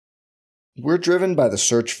We're driven by the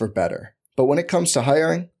search for better. But when it comes to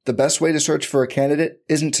hiring, the best way to search for a candidate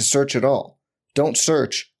isn't to search at all. Don't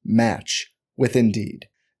search, match with Indeed.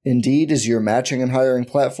 Indeed is your matching and hiring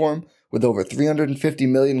platform with over 350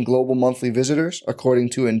 million global monthly visitors,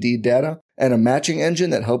 according to Indeed data, and a matching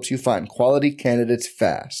engine that helps you find quality candidates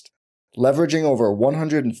fast. Leveraging over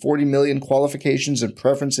 140 million qualifications and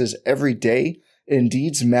preferences every day,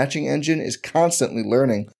 Indeed's matching engine is constantly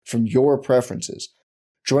learning from your preferences.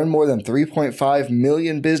 Join more than 3.5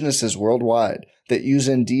 million businesses worldwide that use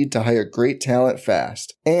Indeed to hire great talent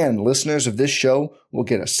fast. And listeners of this show will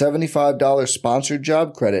get a $75 sponsored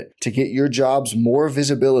job credit to get your jobs more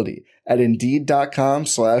visibility at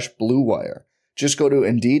Indeed.com/Blue Wire. Just go to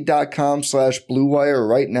Indeed.com/Blue Wire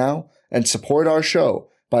right now and support our show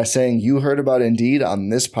by saying you heard about Indeed on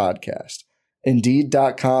this podcast.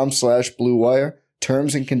 Indeed.com/Blue Wire.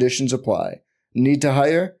 Terms and conditions apply. Need to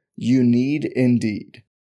hire? You need Indeed.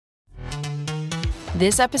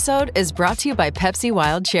 This episode is brought to you by Pepsi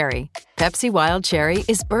Wild Cherry. Pepsi Wild Cherry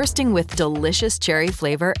is bursting with delicious cherry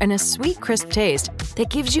flavor and a sweet, crisp taste that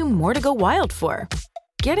gives you more to go wild for.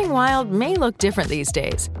 Getting wild may look different these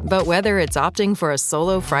days, but whether it's opting for a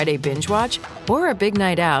solo Friday binge watch or a big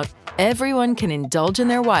night out, everyone can indulge in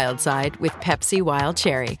their wild side with Pepsi Wild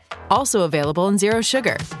Cherry. Also available in Zero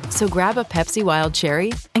Sugar. So grab a Pepsi Wild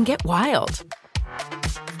Cherry and get wild.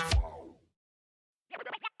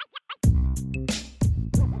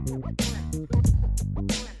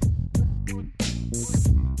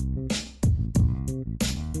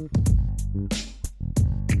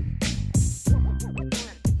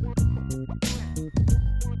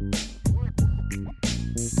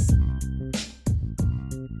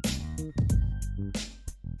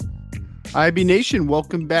 IB Nation,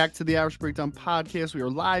 welcome back to the Irish Breakdown Podcast. We are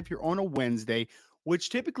live here on a Wednesday, which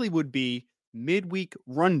typically would be midweek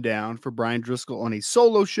rundown for Brian Driscoll on a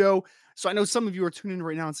solo show. So I know some of you are tuning in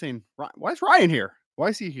right now and saying, why is Ryan here? Why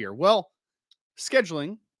is he here? Well,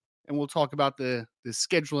 scheduling, and we'll talk about the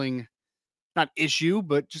scheduling, not issue,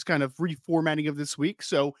 but just kind of reformatting of this week.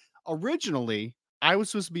 So originally, I was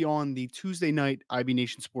supposed to be on the Tuesday night IB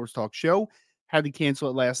Nation Sports Talk show. Had to cancel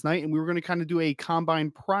it last night, and we were going to kind of do a combine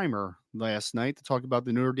primer last night to talk about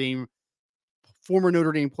the former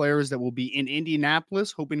Notre Dame players that will be in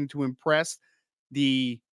Indianapolis, hoping to impress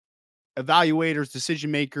the evaluators,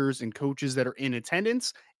 decision makers, and coaches that are in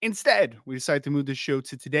attendance. Instead, we decided to move the show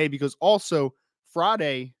to today because also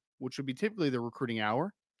Friday, which would be typically the recruiting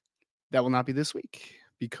hour, that will not be this week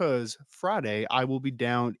because Friday I will be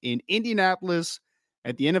down in Indianapolis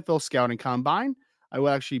at the NFL Scouting Combine. I will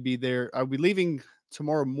actually be there. I'll be leaving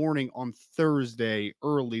tomorrow morning on Thursday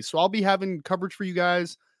early. So I'll be having coverage for you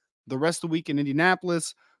guys the rest of the week in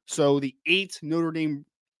Indianapolis. So the 8 Notre Dame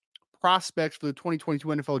prospects for the 2022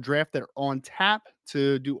 NFL draft that are on tap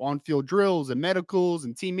to do on-field drills and medicals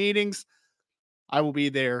and team meetings, I will be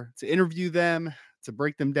there to interview them, to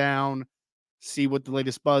break them down, see what the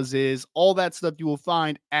latest buzz is. All that stuff you will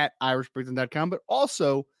find at irishbreakdown.com, but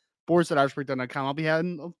also boards at irishbreakdown.com. I'll be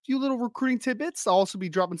having a few little recruiting tidbits. I'll also be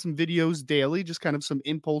dropping some videos daily, just kind of some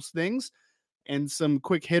impulse things and some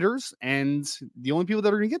quick hitters. And the only people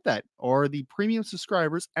that are going to get that are the premium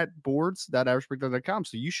subscribers at boards.irishbreakdown.com.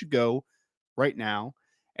 So you should go right now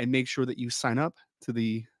and make sure that you sign up to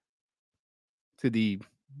the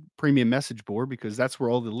premium message board, because that's where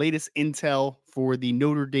all the latest intel for the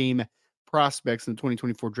Notre Dame prospects in the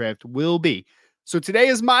 2024 draft will be. So today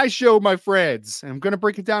is my show, my friends. I'm going to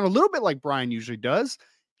break it down a little bit like Brian usually does.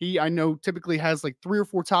 He, I know, typically has like 3 or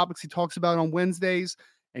 4 topics he talks about on Wednesdays,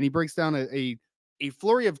 and he breaks down a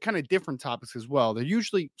flurry of kind of different topics as well. They're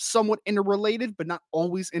usually somewhat interrelated, but not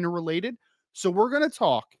always interrelated. So we're going to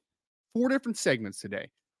talk 4 different segments today.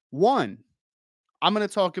 1, I'm going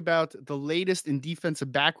to talk about the latest in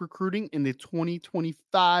defensive back recruiting in the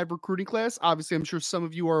 2025 recruiting class. Obviously, I'm sure some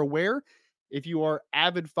of you are aware, if you are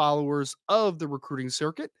avid followers of the recruiting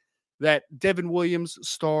circuit, that Devin Williams,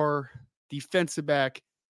 star defensive back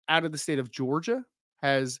out of the state of Georgia,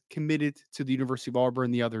 has committed to the University of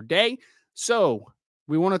Auburn the other day. So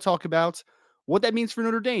we want to talk about what that means for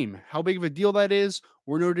Notre Dame, how big of a deal that is,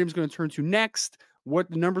 where Notre Dame is going to turn to next,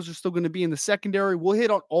 what the numbers are still going to be in the secondary. We'll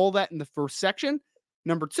hit on all that in the first section.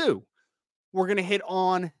 Number 2, we're going to hit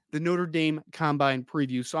on the Notre Dame Combine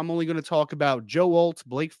preview. So I'm only going to talk about Joe Alt,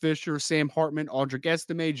 Blake Fisher, Sam Hartman, Audric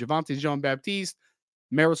Estime, Javonte Jean-Baptiste,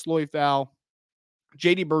 Maris Loifau,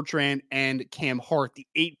 J.D. Bertrand, and Cam Hart, the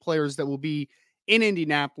 8 players that will be in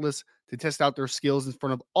Indianapolis to test out their skills in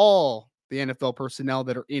front of all the NFL personnel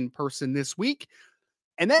that are in person this week.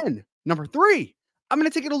 And then, number 3, I'm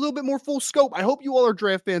going to take it a little bit more full scope. I hope you all are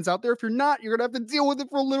draft fans out there. If you're not, you're going to have to deal with it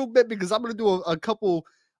for a little bit, because I'm going to do a couple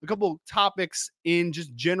a couple topics in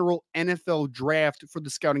just general NFL draft for the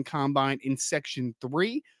scouting combine in section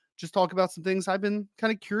 3. Just talk about some things I've been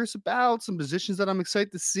kind of curious about, some positions that I'm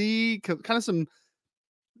excited to see, kind of some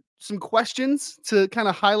questions to kind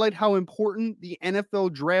of highlight how important the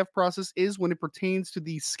NFL draft process is when it pertains to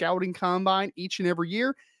the scouting combine each and every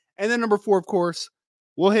year. And then number 4, of course,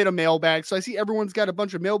 we'll hit a mailbag. So I see everyone's got a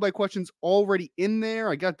bunch of mailbag questions already in there.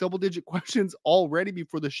 I got double-digit questions already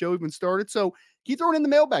before the show even started. So keep throwing in the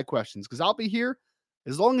mailbag questions because I'll be here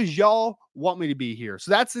as long as y'all want me to be here.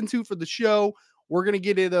 So that's into for the show. We're going to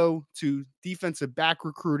get it, though, to defensive back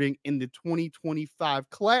recruiting in the 2025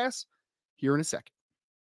 class here in a second.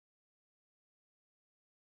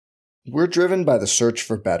 We're driven by the search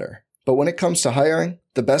for better. But when it comes to hiring,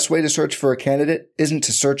 the best way to search for a candidate isn't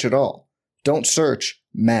to search at all. Don't search,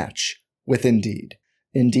 match with Indeed.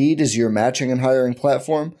 Indeed is your matching and hiring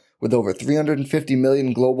platform with over 350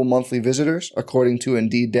 million global monthly visitors, according to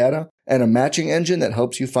Indeed data, and a matching engine that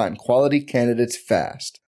helps you find quality candidates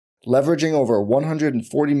fast. Leveraging over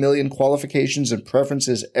 140 million qualifications and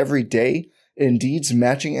preferences every day, Indeed's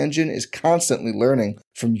matching engine is constantly learning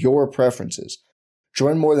from your preferences.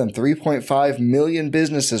 Join more than 3.5 million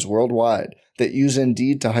businesses worldwide that use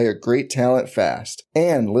Indeed to hire great talent fast.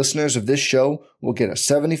 And listeners of this show will get a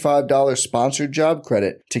 $75 sponsored job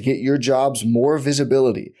credit to get your jobs more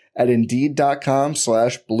visibility at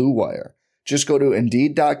Indeed.com/Blue Wire. Just go to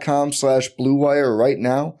Indeed.com/Blue Wire right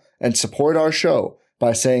now and support our show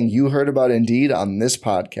by saying you heard about Indeed on this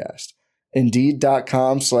podcast.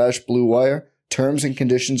 Indeed.com/Blue Wire. Terms and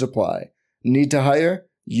conditions apply. Need to hire?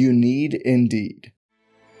 You need Indeed.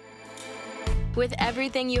 With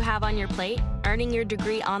everything you have on your plate, earning your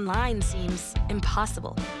degree online seems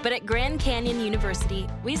impossible. But at Grand Canyon University,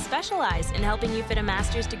 we specialize in helping you fit a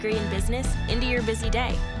master's degree in business into your busy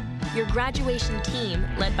day. Your graduation team,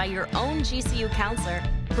 led by your own GCU counselor,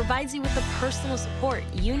 provides you with the personal support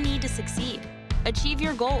you need to succeed. Achieve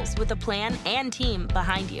your goals with a plan and team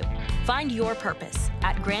behind you. Find your purpose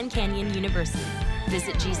at Grand Canyon University.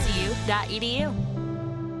 Visit gcu.edu.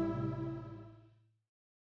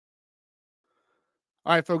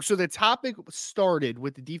 All right, folks. So the topic started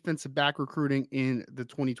with the defensive back recruiting in the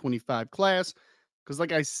 2025 class. Because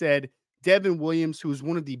like I said, Devin Williams, who is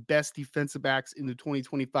one of the best defensive backs in the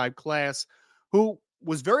 2025 class, who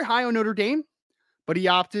was very high on Notre Dame, but he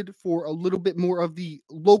opted for a little bit more of the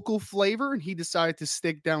local flavor, and he decided to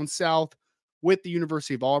stick down south with the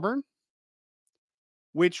University of Auburn,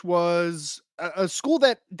 which was a school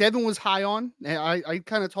that Devin was high on. And I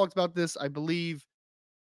kind of talked about this, I believe,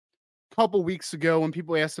 couple weeks ago when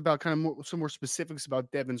people asked about kind of some more specifics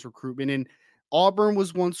about Devin's recruitment. And Auburn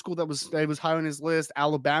was one school that was high on his list.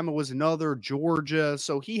 Alabama was another, Georgia.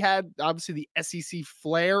 So he had obviously the SEC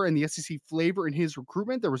flair and the SEC flavor in his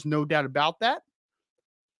recruitment. There was no doubt about that.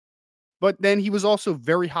 But then he was also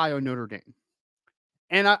very high on Notre Dame.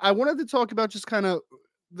 And I wanted to talk about just kind of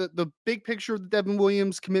the big picture of the Devin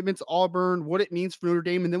Williams commitment to Auburn, what it means for Notre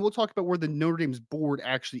Dame. And then we'll talk about where the Notre Dame's board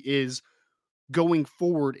actually is going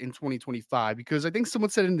forward in 2025, because I think someone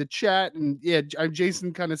said in the chat, and yeah,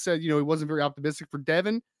 Jason kind of said, he wasn't very optimistic for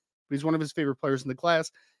Devin, but he's one of his favorite players in the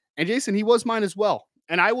class. And Jason, he was mine as well.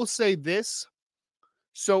 And I will say this.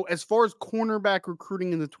 So as far as cornerback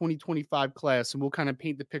recruiting in the 2025 class, and we'll kind of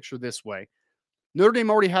paint the picture this way. Notre Dame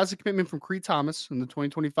already has a commitment from Creed Thomas in the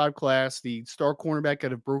 2025 class, the star cornerback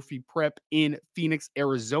out of Brophy Prep in Phoenix,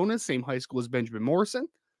 Arizona, same high school as Benjamin Morrison.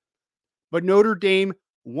 But Notre Dame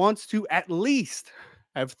wants to at least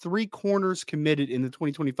have 3 corners committed in the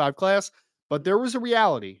 2025 class. But there was a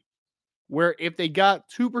reality where if they got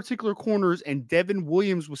 2 particular corners and Devin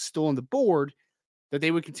Williams was still on the board, that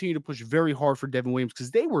they would continue to push very hard for Devin Williams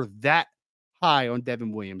because they were that high on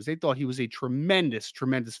Devin Williams. They thought he was a tremendous,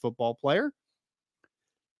 tremendous football player.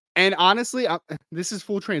 And honestly, this is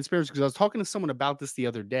full transparency because I was talking to someone about this the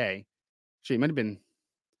other day. Actually, it might have been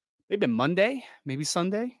maybe Monday, maybe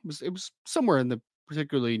Sunday. It was somewhere in the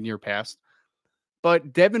particularly near past.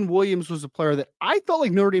 But Devin Williams was a player that I felt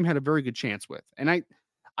like Notre Dame had a very good chance with. And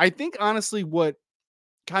I think honestly what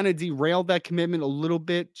kind of derailed that commitment a little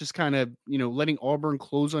bit, just kind of, letting Auburn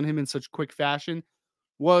close on him in such quick fashion,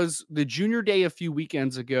 was the junior day a few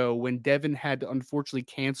weekends ago when Devin had to unfortunately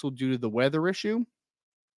cancel due to the weather issue.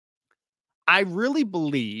 I really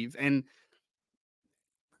believe, and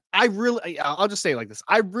I'll just say it like this.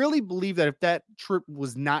 I really believe that if that trip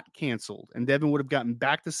was not canceled and Devin would have gotten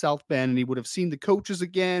back to South Bend and he would have seen the coaches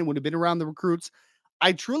again, would have been around the recruits,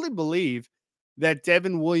 I truly believe that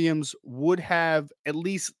Devin Williams would have at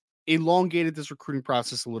least elongated this recruiting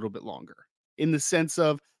process a little bit longer, in the sense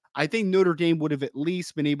of, I think Notre Dame would have at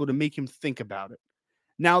least been able to make him think about it.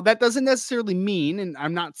 Now, that doesn't necessarily mean, and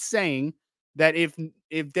I'm not saying that if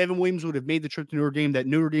Devin Williams would have made the trip to Notre Dame, that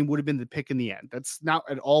Notre Dame would have been the pick in the end. That's not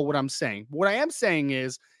at all what I'm saying. What I am saying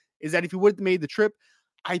is that if he would have made the trip,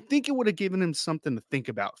 I think it would have given him something to think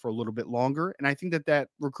about for a little bit longer. And I think that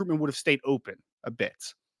recruitment would have stayed open a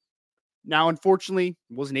bit. Now, unfortunately,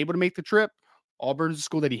 wasn't able to make the trip. Auburn's a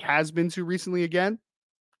school that he has been to recently again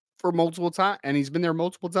for multiple times, and he's been there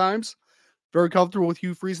multiple times. Very comfortable with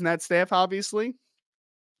Hugh Freeze and that staff, obviously.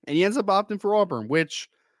 And he ends up opting for Auburn, which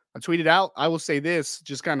I tweeted out. I will say this,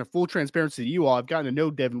 just kind of full transparency to you all. I've gotten to know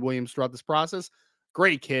Devin Williams throughout this process.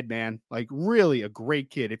 Great kid, man. Like, really a great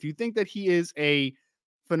kid. If you think that he is a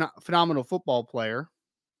phenomenal football player,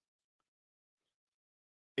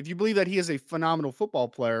 if you believe that he is a phenomenal football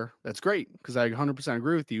player, that's great, because I 100%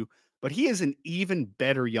 agree with you. But he is an even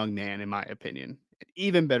better young man, in my opinion. An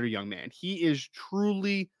even better young man. He is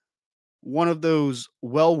truly one of those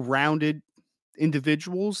well-rounded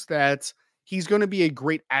individuals that he's going to be a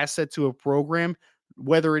great asset to a program,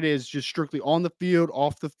 whether it is just strictly on the field,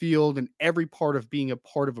 off the field, and every part of being a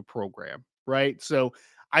part of a program, right? So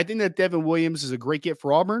I think that Devin Williams is a great get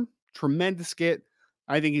for Auburn. Tremendous get.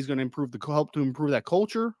 I think he's going to help to improve that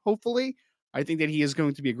culture, hopefully. I think that he is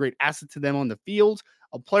going to be a great asset to them on the field,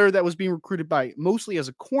 a player that was being recruited by mostly as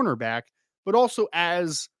a cornerback, but also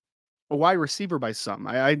as a wide receiver by some.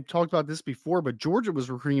 I talked about this before, but Georgia was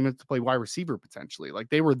recruiting him to play wide receiver potentially. Like,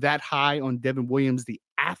 they were that high on Devin Williams, the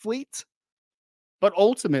athlete. But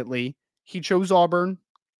ultimately, he chose Auburn,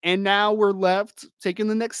 and now we're left taking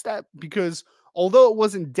the next step, because although it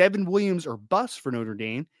wasn't Devin Williams or bust for Notre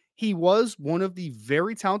Dame, he was one of the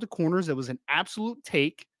very talented corners that was an absolute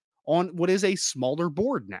take on what is a smaller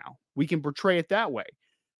board now. We can portray it that way.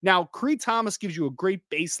 Now, Cree Thomas gives you a great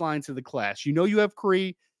baseline to the class. You know you have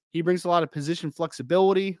Cree. He brings a lot of position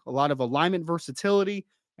flexibility, a lot of alignment versatility.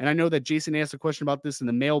 And I know that Jason asked a question about this in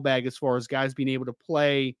the mailbag as far as guys being able to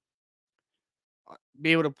play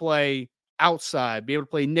outside, be able to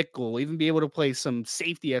play nickel, even be able to play some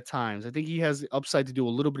safety at times. I think he has the upside to do a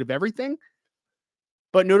little bit of everything.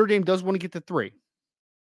 But Notre Dame does want to get to 3.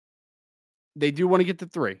 They do want to get to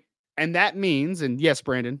 3. And that means, and yes,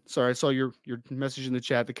 Brandon, sorry, I saw your message in the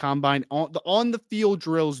chat. The combine on the field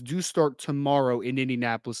drills do start tomorrow in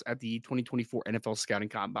Indianapolis at the 2024 NFL Scouting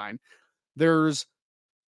Combine. There's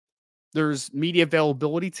media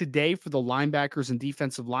availability today for the linebackers and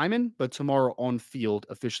defensive linemen, but tomorrow on field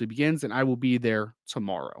officially begins, and I will be there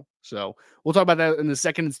tomorrow. So we'll talk about that in the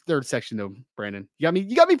second and third section, though. Brandon,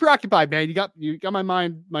 you got me preoccupied, man. You got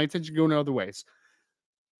my attention going in other ways.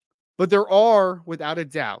 But there are, without a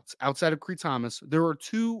doubt, outside of Cree Thomas, there are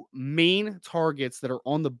 2 main targets that are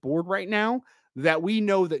on the board right now that we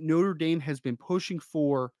know that Notre Dame has been pushing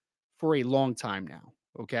for a long time now,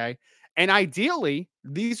 okay? And ideally,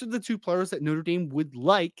 these are the 2 players that Notre Dame would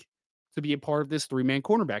like to be a part of this 3-man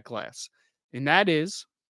cornerback class. And that is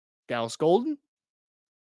Dallas Golden,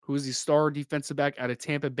 who is the star defensive back out of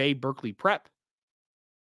Tampa Bay Berkeley Prep.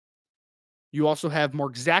 You also have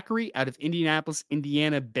Mark Zachary out of Indianapolis,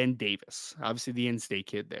 Indiana, Ben Davis. Obviously, the in-state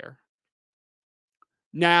kid there.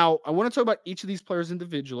 Now, I want to talk about each of these players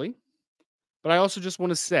individually, but I also just want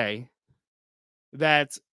to say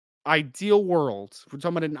that ideal world, if we're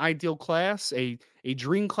talking about an ideal class, a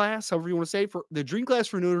dream class, however you want to say it, for the dream class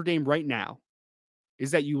for Notre Dame right now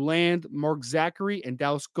is that you land Mark Zachary and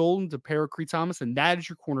Dallas Golden to pair with Cree Thomas, and that is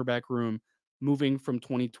your cornerback room moving from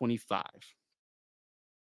 2025.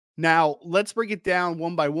 Now, let's break it down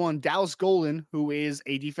one by one. Dallas Golden, who is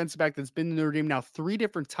a defensive back that's been in Notre Dame now 3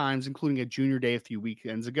 different times, including a junior day a few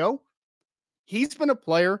weekends ago. He's been a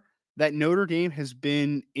player that Notre Dame has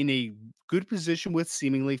been in a good position with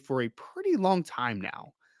seemingly for a pretty long time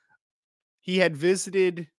now. He had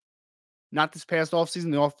visited, not this past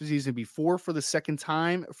offseason, the offseason before, for the second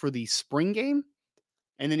time for the spring game.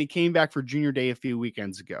 And then he came back for junior day a few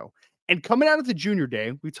weekends ago. And coming out of the junior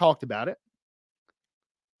day, we talked about it,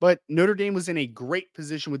 but Notre Dame was in a great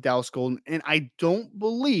position with Dallas Golden, and I don't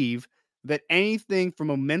believe that anything from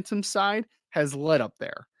momentum side has led up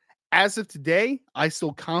there. As of today, I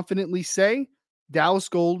still confidently say Dallas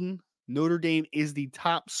Golden, Notre Dame is the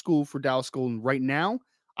top school for Dallas Golden right now.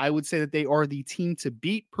 I would say that they are the team to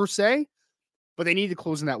beat per se, but they need to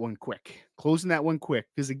close in that one quick.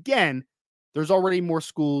 Because again, there's already more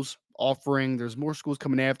schools offering. There's more schools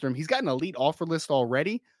coming after him. He's got an elite offer list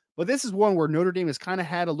already. But this is one where Notre Dame has kind of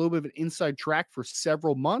had a little bit of an inside track for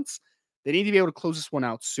several months. They need to be able to close this one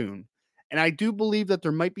out soon. And I do believe that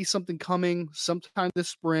there might be something coming sometime this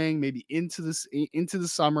spring, maybe into the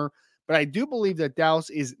summer. But I do believe that Dallas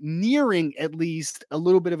is nearing at least a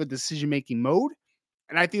little bit of a decision-making mode.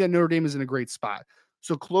 And I think that Notre Dame is in a great spot.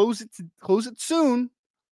 So close it soon.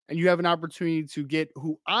 and you have an opportunity to get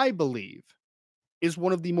who I believe is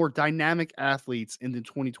one of the more dynamic athletes in the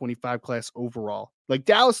 2025 class overall. Like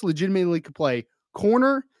Dallas legitimately could play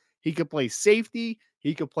corner, he could play safety,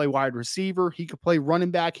 he could play wide receiver, he could play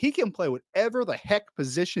running back, he can play whatever the heck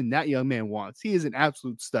position that young man wants. He is an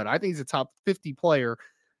absolute stud. I think he's a top 50 player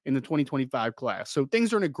in the 2025 class. So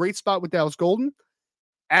things are in a great spot with Dallas Golden,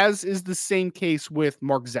 as is the same case with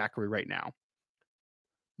Mark Zachary right now.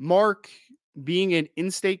 Mark, being an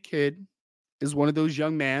in-state kid, is one of those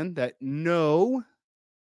young men that know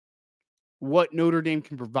what Notre Dame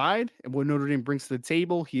can provide and what Notre Dame brings to the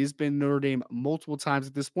table. He has been Notre Dame multiple times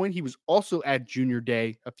at this point. He was also at Junior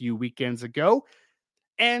Day a few weekends ago.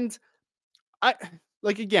 And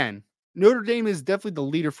again, Notre Dame is definitely the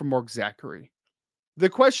leader for Mark Zachary. The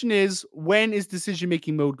question is, when is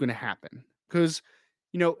decision-making mode going to happen? Because,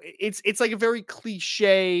 it's like a very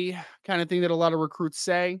cliche kind of thing that a lot of recruits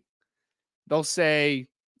say. They'll say,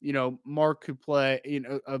 Mark could play,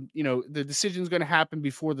 the decision's going to happen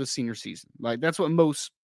before the senior season. Like, that's what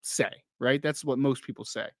most say, right? That's what most people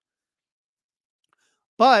say.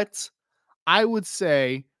 But I would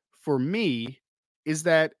say for me is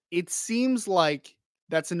that it seems like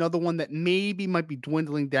that's another one that maybe might be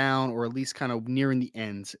dwindling down, or at least kind of nearing the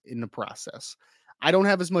end in the process. I don't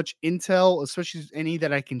have as much intel, especially any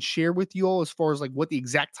that I can share with you all as far as like what the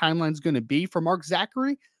exact timeline is going to be for Mark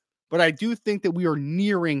Zachary. But I do think that we are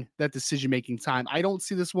nearing that decision-making time. I don't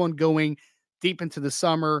see this one going deep into the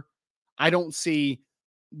summer. I don't see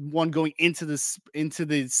one going into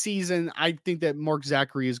the season. I think that Mark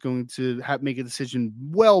Zachary is going to make a decision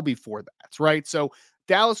well before that, right? So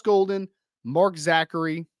Dallas Golden, Mark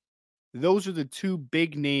Zachary, those are the two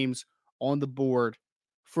big names on the board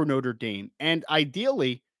for Notre Dame. And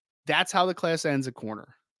ideally, that's how the class ends a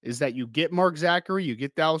corner, is that you get Mark Zachary, you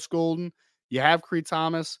get Dallas Golden, you have Creed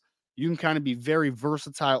Thomas. You can kind of be very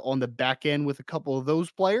versatile on the back end with a couple of those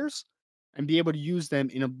players and be able to use them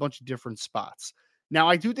in a bunch of different spots. Now,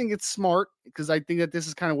 I do think it's smart, because I think that this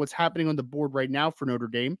is kind of what's happening on the board right now for Notre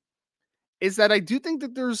Dame, is that I do think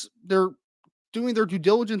that they're doing their due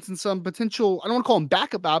diligence in some potential, I don't want to call them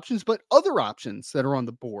backup options, but other options that are on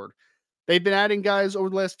the board. They've been adding guys over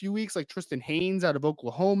the last few weeks, like Tristan Haynes out of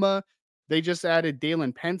Oklahoma. They just added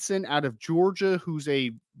Dalen Penson out of Georgia, who's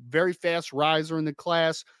a very fast riser in the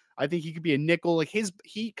class. I think he could be a nickel. Like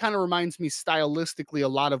he kind of reminds me stylistically a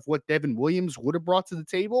lot of what Devin Williams would have brought to the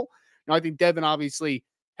table. Now, I think Devin obviously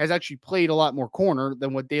has actually played a lot more corner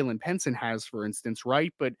than what Dalen Penson has, for instance,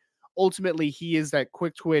 right? But ultimately, he is that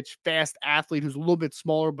quick twitch, fast athlete who's a little bit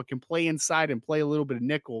smaller, but can play inside and play a little bit of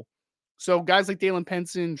nickel. So guys like Dalen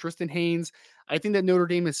Penson, Tristan Haynes, I think that Notre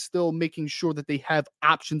Dame is still making sure that they have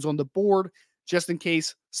options on the board just in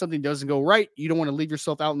case something doesn't go right. You don't want to leave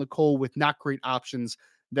yourself out in the cold with not great options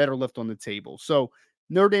that are left on the table. So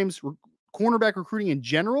Notre Dame's cornerback recruiting in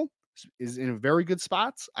general is in a very good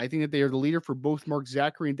spot. I think that they are the leader for both Mark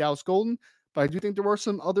Zachary and Dallas Golden, but I do think there are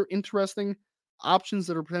some other interesting options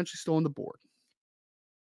that are potentially still on the board.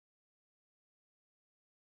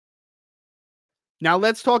 Now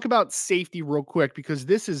let's talk about safety real quick, because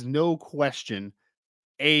this is no question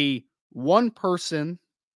a one person.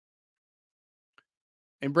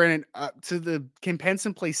 And Brandon, can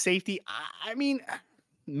Penson play safety? I mean,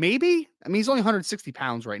 maybe. I mean, he's only 160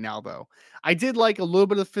 pounds right now, though. I did like a little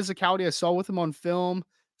bit of the physicality I saw with him on film,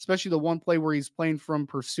 especially the one play where he's playing from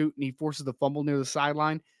pursuit and he forces the fumble near the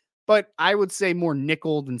sideline. But I would say more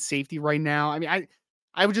nickel than safety right now. I mean,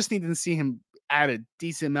 I would just need to see him add a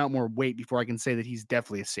decent amount more weight before I can say that he's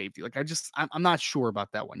definitely a safety. Like, I'm not sure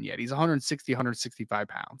about that one yet. He's 160, 165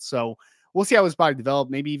 pounds. So we'll see how his body develops.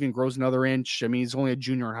 Maybe even grows another inch. I mean, he's only a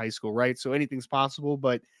junior in high school, right? So anything's possible.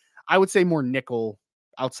 But I would say more nickel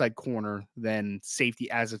outside corner than safety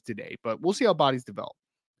as of today. But we'll see how bodies develop.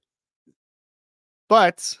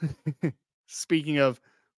 But speaking of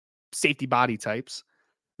safety body types,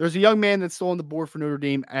 there's a young man that's still on the board for Notre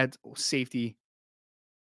Dame at safety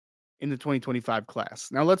in the 2025 class.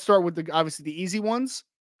 Now let's start with obviously the easy ones.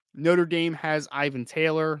 Notre Dame has Ivan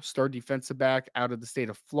Taylor, star defensive back out of the state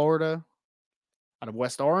of Florida, out of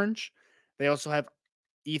West Orange. They also have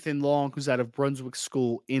Ethan Long, who's out of Brunswick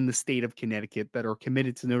School in the state of Connecticut, that are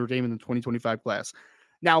committed to Notre Dame in the 2025 class.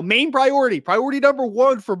 Now, main priority number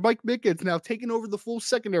one for Mike Mickens, now taking over the full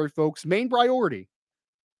secondary, folks. Main priority,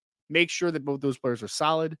 make sure that both those players are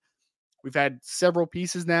solid. We've had several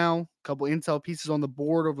pieces now, a couple intel pieces on the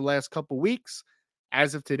board over the last couple weeks.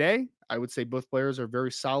 As of today, I would say both players are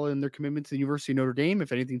very solid in their commitment to the University of Notre Dame.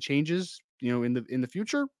 If anything changes, in the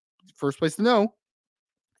future, first place to know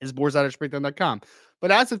is boards.breakdown.com.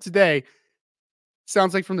 But as of today,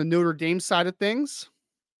 sounds like from the Notre Dame side of things,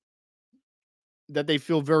 that they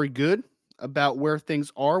feel very good about where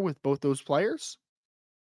things are with both those players.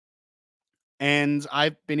 And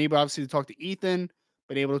I've been able, obviously, to talk to Ethan,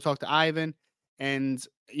 been able to talk to Ivan. And,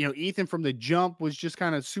 Ethan from the jump was just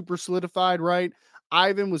kind of super solidified, right?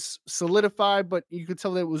 Ivan was solidified, but you could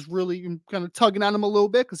tell that it was really kind of tugging on him a little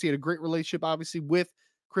bit because he had a great relationship, obviously, with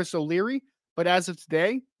Chris O'Leary. But as of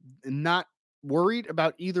today, not worried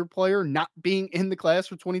about either player not being in the class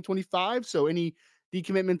for 2025. So any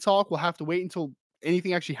decommitment talk will have to wait until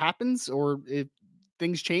anything actually happens or if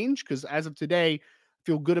things change. Because as of today,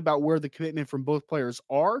 feel good about where the commitment from both players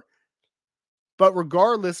are. But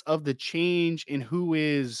regardless of the change in who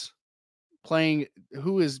is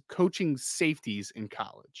coaching safeties in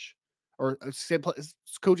college or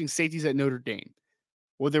coaching safeties at Notre Dame,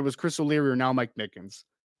 whether it was Chris O'Leary or now Mike Mickens,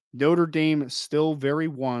 Notre Dame still very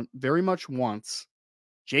much wants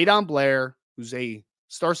Jadon Blair, who's a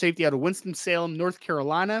star safety out of Winston-Salem, North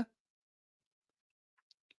Carolina,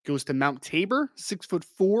 goes to Mount Tabor,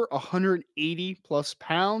 6'4", 180 plus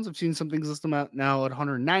pounds. I've seen some things list him out now at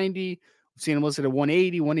 190. I've seen him listed at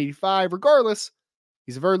 180, 185. Regardless,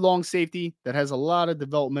 he's a very long safety that has a lot of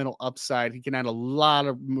developmental upside. He can add a lot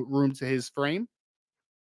of room to his frame.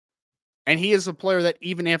 And he is a player that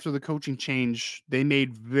even after the coaching change, they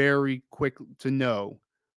made very quick to know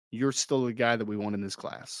you're still the guy that we want in this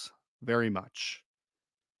class. Very much.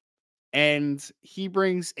 And he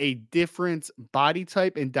brings a different body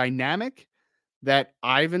type and dynamic that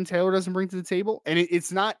Ivan Taylor doesn't bring to the table. And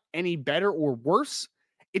it's not any better or worse.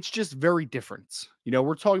 It's just very different.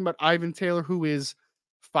 We're talking about Ivan Taylor, who is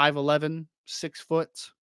 5'11", 6 foot,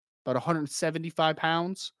 about 175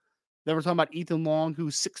 pounds. Then we're talking about Ethan Long,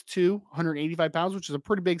 who's 6'2", 185 pounds, which is a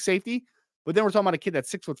pretty big safety. But then we're talking about a kid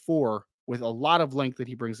that's 6'4" with a lot of length that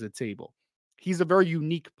he brings to the table. He's a very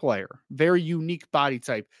unique player, very unique body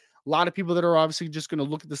type. A lot of people that are obviously just going to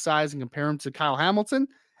look at the size and compare him to Kyle Hamilton.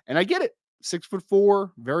 And I get it.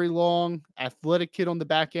 6'4", very long, athletic kid on the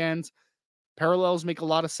back end. Parallels make a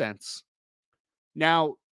lot of sense.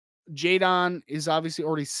 Now, Jadon is obviously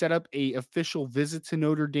already set up a official visit to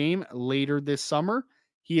Notre Dame later this summer.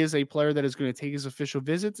 He is a player that is going to take his official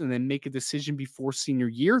visits and then make a decision before senior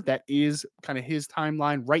year. That is kind of his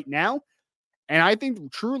timeline right now. And I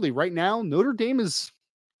think truly right now, Notre Dame is,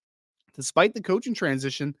 despite the coaching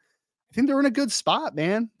transition, I think they're in a good spot,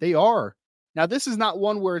 man. They are. Now, this is not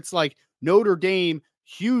one where it's like Notre Dame,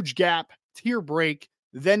 huge gap, tier break,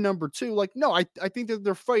 then number 2. Like, no, I think that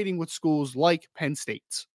they're fighting with schools like Penn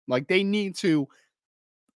State. Like, they need to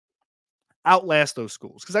outlast those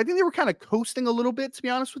schools because I think they were kind of coasting a little bit, to be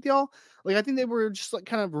honest with y'all. Like, I think they were just like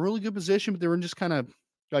kind of a really good position, but they were in just kind of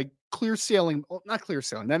like clear sailing. Well, not clear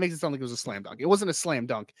sailing. That makes it sound like it was a slam dunk. It wasn't a slam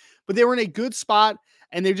dunk, but they were in a good spot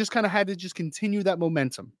and they just kind of had to just continue that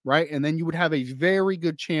momentum, right? And then you would have a very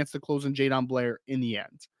good chance to close on Jadon Blair in the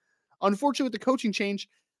end. Unfortunately, with the coaching change,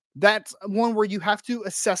 that's one where you have to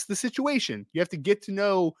assess the situation. You have to get to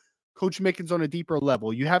know Coach Mickens on a deeper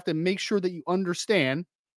level. You have to make sure that you understand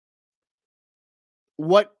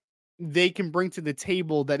what they can bring to the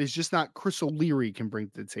table that is just not Chris O'Leary can bring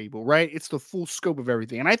to the table, right? It's the full scope of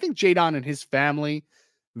everything. And I think Jadon and his family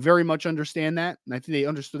very much understand that. And I think they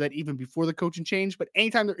understood that even before the coaching change. But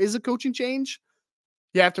anytime there is a coaching change,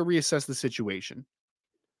 you have to reassess the situation.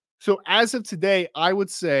 So as of today, I would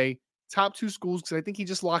say top 2 schools, because I think he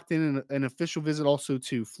just locked in an official visit also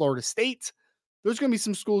to Florida State. There's going to be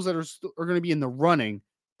some schools that are going to be in the running.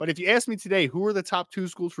 But if you ask me today, who are the top 2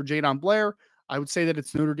 schools for Jadon Blair? I would say that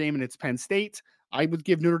it's Notre Dame and it's Penn State. I would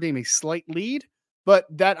give Notre Dame a slight lead, but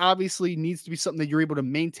that obviously needs to be something that you're able to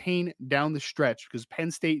maintain down the stretch because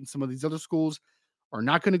Penn State and some of these other schools are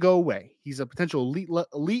not going to go away. He's a potential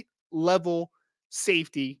elite level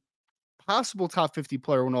safety, possible top 50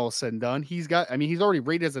 player when all is said and done. He's already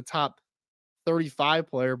rated as a top 35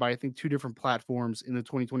 player by I think 2 different platforms in the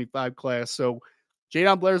 2025 class. So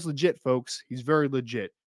Jadon Blair's legit, folks. He's very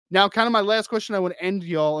legit. Now, kind of my last question I want to end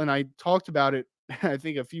y'all, and I talked about it, I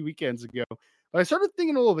think, a few weekends ago, but I started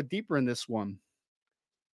thinking a little bit deeper in this one.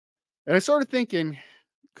 And I started thinking,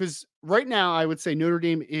 because right now I would say Notre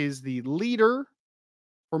Dame is the leader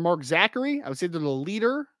for Mark Zachary. I would say they're the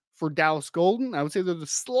leader for Dallas Golden. I would say they're the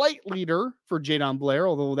slight leader for Jadon Blair,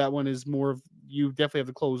 although that one is more of, you definitely have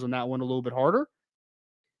to close on that one a little bit harder.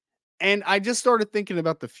 And I just started thinking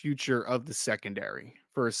about the future of the secondary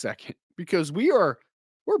for a second, because we're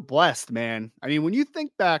blessed, man. I mean, when you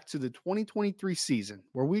think back to the 2023 season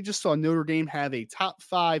where we just saw Notre Dame have a top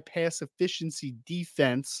 5 pass efficiency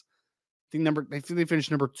defense, I think they finished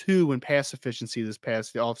number 2 in pass efficiency this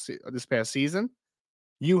past season.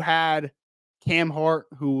 You had Cam Hart,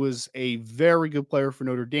 who was a very good player for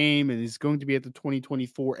Notre Dame and is going to be at the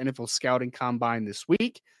 2024 NFL Scouting Combine this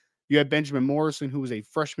week. You have Benjamin Morrison, who was a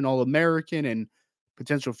freshman All-American and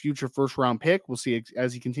potential future first-round pick. We'll see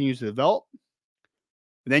as he continues to develop.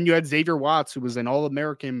 And then you had Xavier Watts, who was an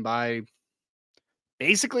All-American by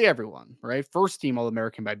basically everyone, right? First-team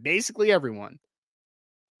All-American by basically everyone.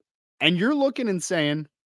 And you're looking and saying,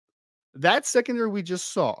 that secondary we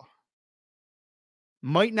just saw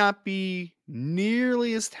might not be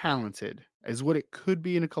nearly as talented as what it could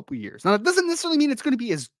be in a couple years. Now, it doesn't necessarily mean it's going to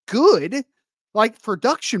be as good, like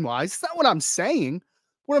production-wise. It's not what I'm saying.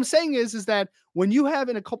 What I'm saying is that when you have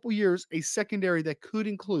in a couple years a secondary that could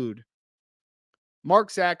include Mark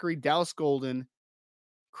Zachary, Dallas Golden,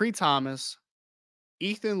 Cree Thomas,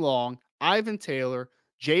 Ethan Long, Ivan Taylor,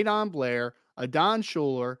 Jadon Blair, Adon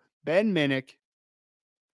Schuler, Ben Minnick,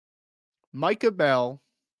 Micah Bell,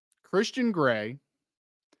 Christian Gray.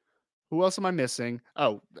 Who else am I missing?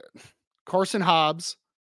 Oh, Carson Hobbs,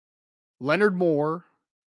 Leonard Moore,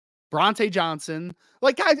 Bronte Johnson.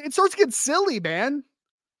 Like, guys, it starts to get silly, man.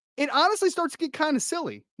 It honestly starts to get kind of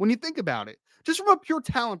silly when you think about it. Just from a pure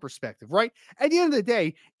talent perspective, right? At the end of the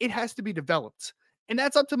day, it has to be developed. And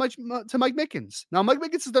that's up to Mike Mickens. Now, Mike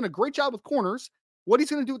Mickens has done a great job with corners. What he's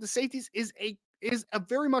going to do with the safeties is a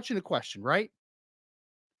very much in a question, right?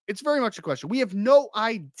 It's very much a question. We have no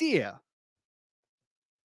idea.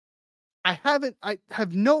 I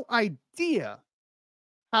have no idea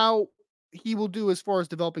how he will do as far as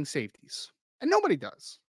developing safeties. And nobody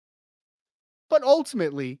does. But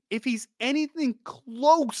ultimately, if he's anything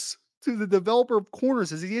close to the developer of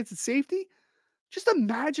corners as he gets at safety, just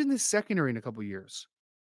imagine this secondary in a couple years.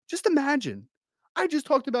 Just imagine. I just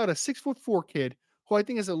talked about a 6'4" kid who I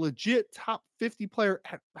think is a legit top 50 player.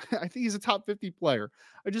 I think he's a top 50 player.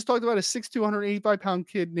 I just talked about a 6'2", 185-pound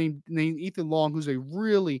kid named Ethan Long, who's a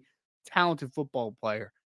really talented football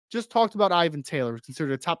player. Just talked about Ivan Taylor, who's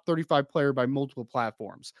considered a top 35 player by multiple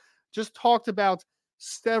platforms. Just talked about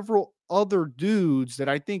several other dudes that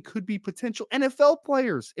I think could be potential NFL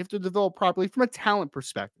players if they're developed properly from a talent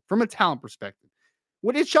perspective.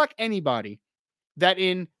 Would it shock anybody that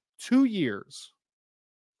in 2 years,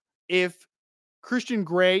 if Christian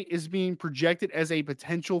Gray is being projected as a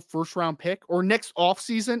potential first-round pick, or next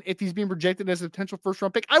offseason, if he's being projected as a potential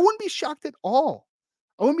first-round pick, I wouldn't be shocked at all.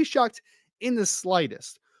 I wouldn't be shocked in the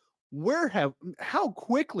slightest. How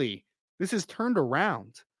quickly this has turned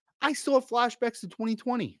around. I still have flashbacks to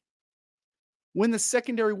 2020 when the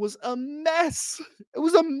secondary was a mess. It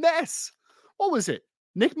was a mess. What was it?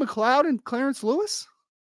 Nick McLeod and Clarence Lewis?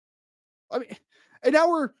 I mean, and now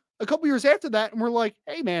we're a couple years after that, and we're like,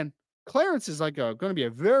 hey, man, Clarence is like going to be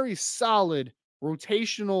a very solid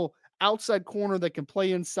rotational outside corner that can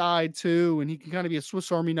play inside too, and he can kind of be a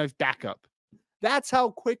Swiss Army knife backup. That's how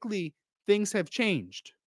quickly things have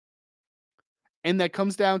changed. And that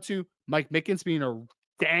comes down to Mike Mickens being a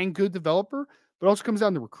dang good developer, but also comes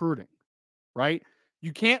down to recruiting, right?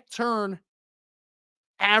 You can't turn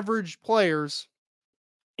average players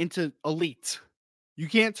into elite. You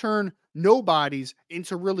can't turn nobodies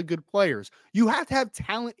into really good players. You have to have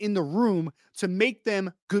talent in the room to make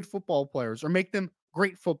them good football players or make them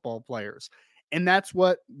great football players. And that's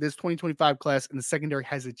what this 2025 class in the secondary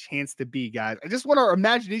has a chance to be, guys. I just want our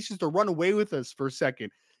imaginations to run away with us for a second,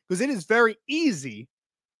 because it is very easy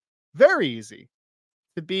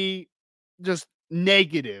to be just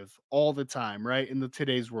negative all the time, right? In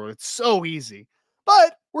today's world, it's so easy.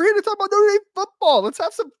 But we're here to talk about Notre Dame football. Let's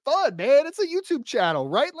have some fun, man. It's a YouTube channel,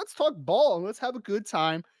 right? Let's talk ball and let's have a good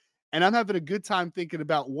time. And I'm having a good time thinking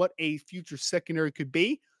about what a future secondary could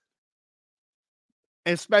be,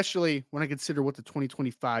 especially when I consider what the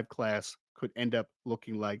 2025 class could end up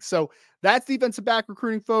looking like. So that's defensive back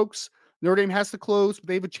recruiting, folks. Notre Dame has to close, but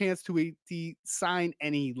they have a chance to sign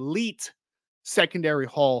an elite secondary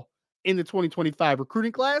haul in the 2025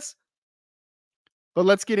 recruiting class. But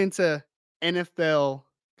let's get into NFL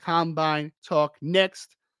Combine talk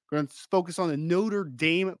next. We're going to focus on the Notre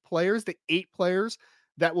Dame players, the 8 players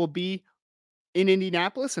that will be in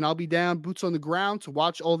Indianapolis, and I'll be down boots on the ground to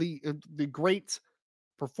watch all the great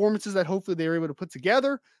performances that hopefully they're able to put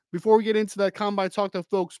together. Before we get into that Combine talk, though,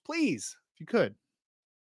 folks, please, if you could,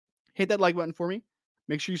 hit that like button for me.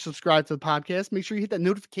 Make sure you subscribe to the podcast. Make sure you hit that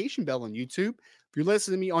notification bell on YouTube. If you're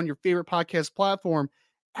listening to me on your favorite podcast platform,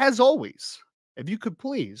 as always, if you could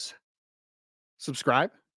please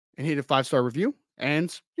subscribe and hit a 5-star review,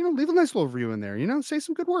 and leave a nice little review in there. Say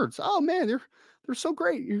some good words. Oh man, they're so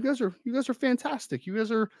great. You guys are fantastic. You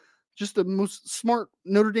guys are just the most smart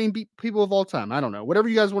Notre Dame people of all time. I don't know. Whatever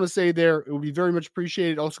you guys want to say there, it would be very much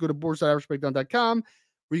appreciated. Also go to boards.irishbreakdown.com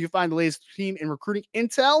where you can find the latest team and recruiting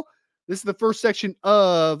intel. This is the first section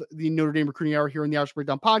of the Notre Dame Recruiting Hour here on the Irish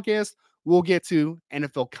Breakdown podcast. We'll get to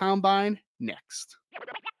NFL Combine next.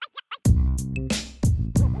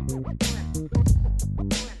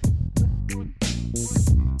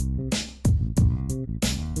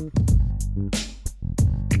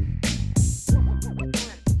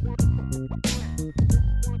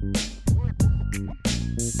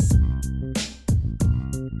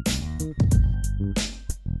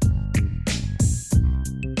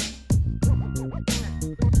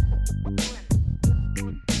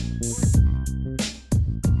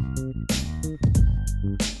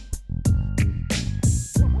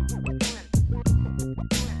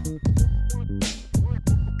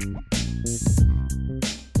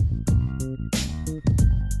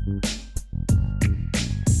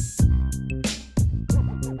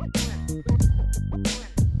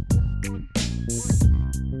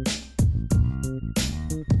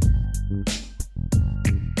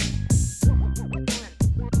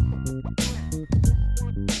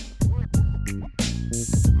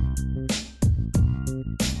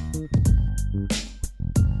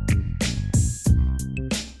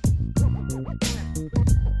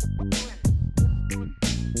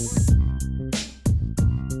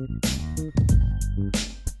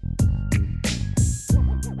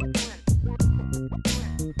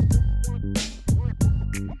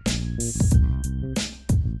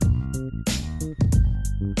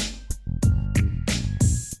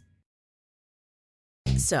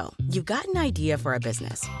 So, you've got an idea for a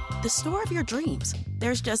business, the store of your dreams.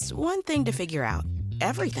 There's just one thing to figure out: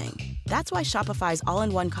 everything. That's why Shopify's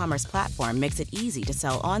all-in-one commerce platform makes it easy to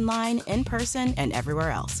sell online, in person, and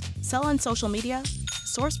everywhere else. Sell on social media,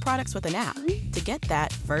 source products with an app to get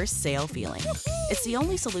that first sale feeling. It's the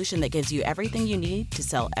only solution that gives you everything you need to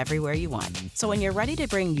sell everywhere you want. So when you're ready to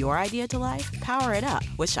bring your idea to life, power it up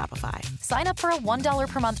with Shopify. Sign up for a $1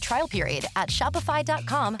 per month trial period at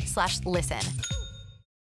shopify.com/listen.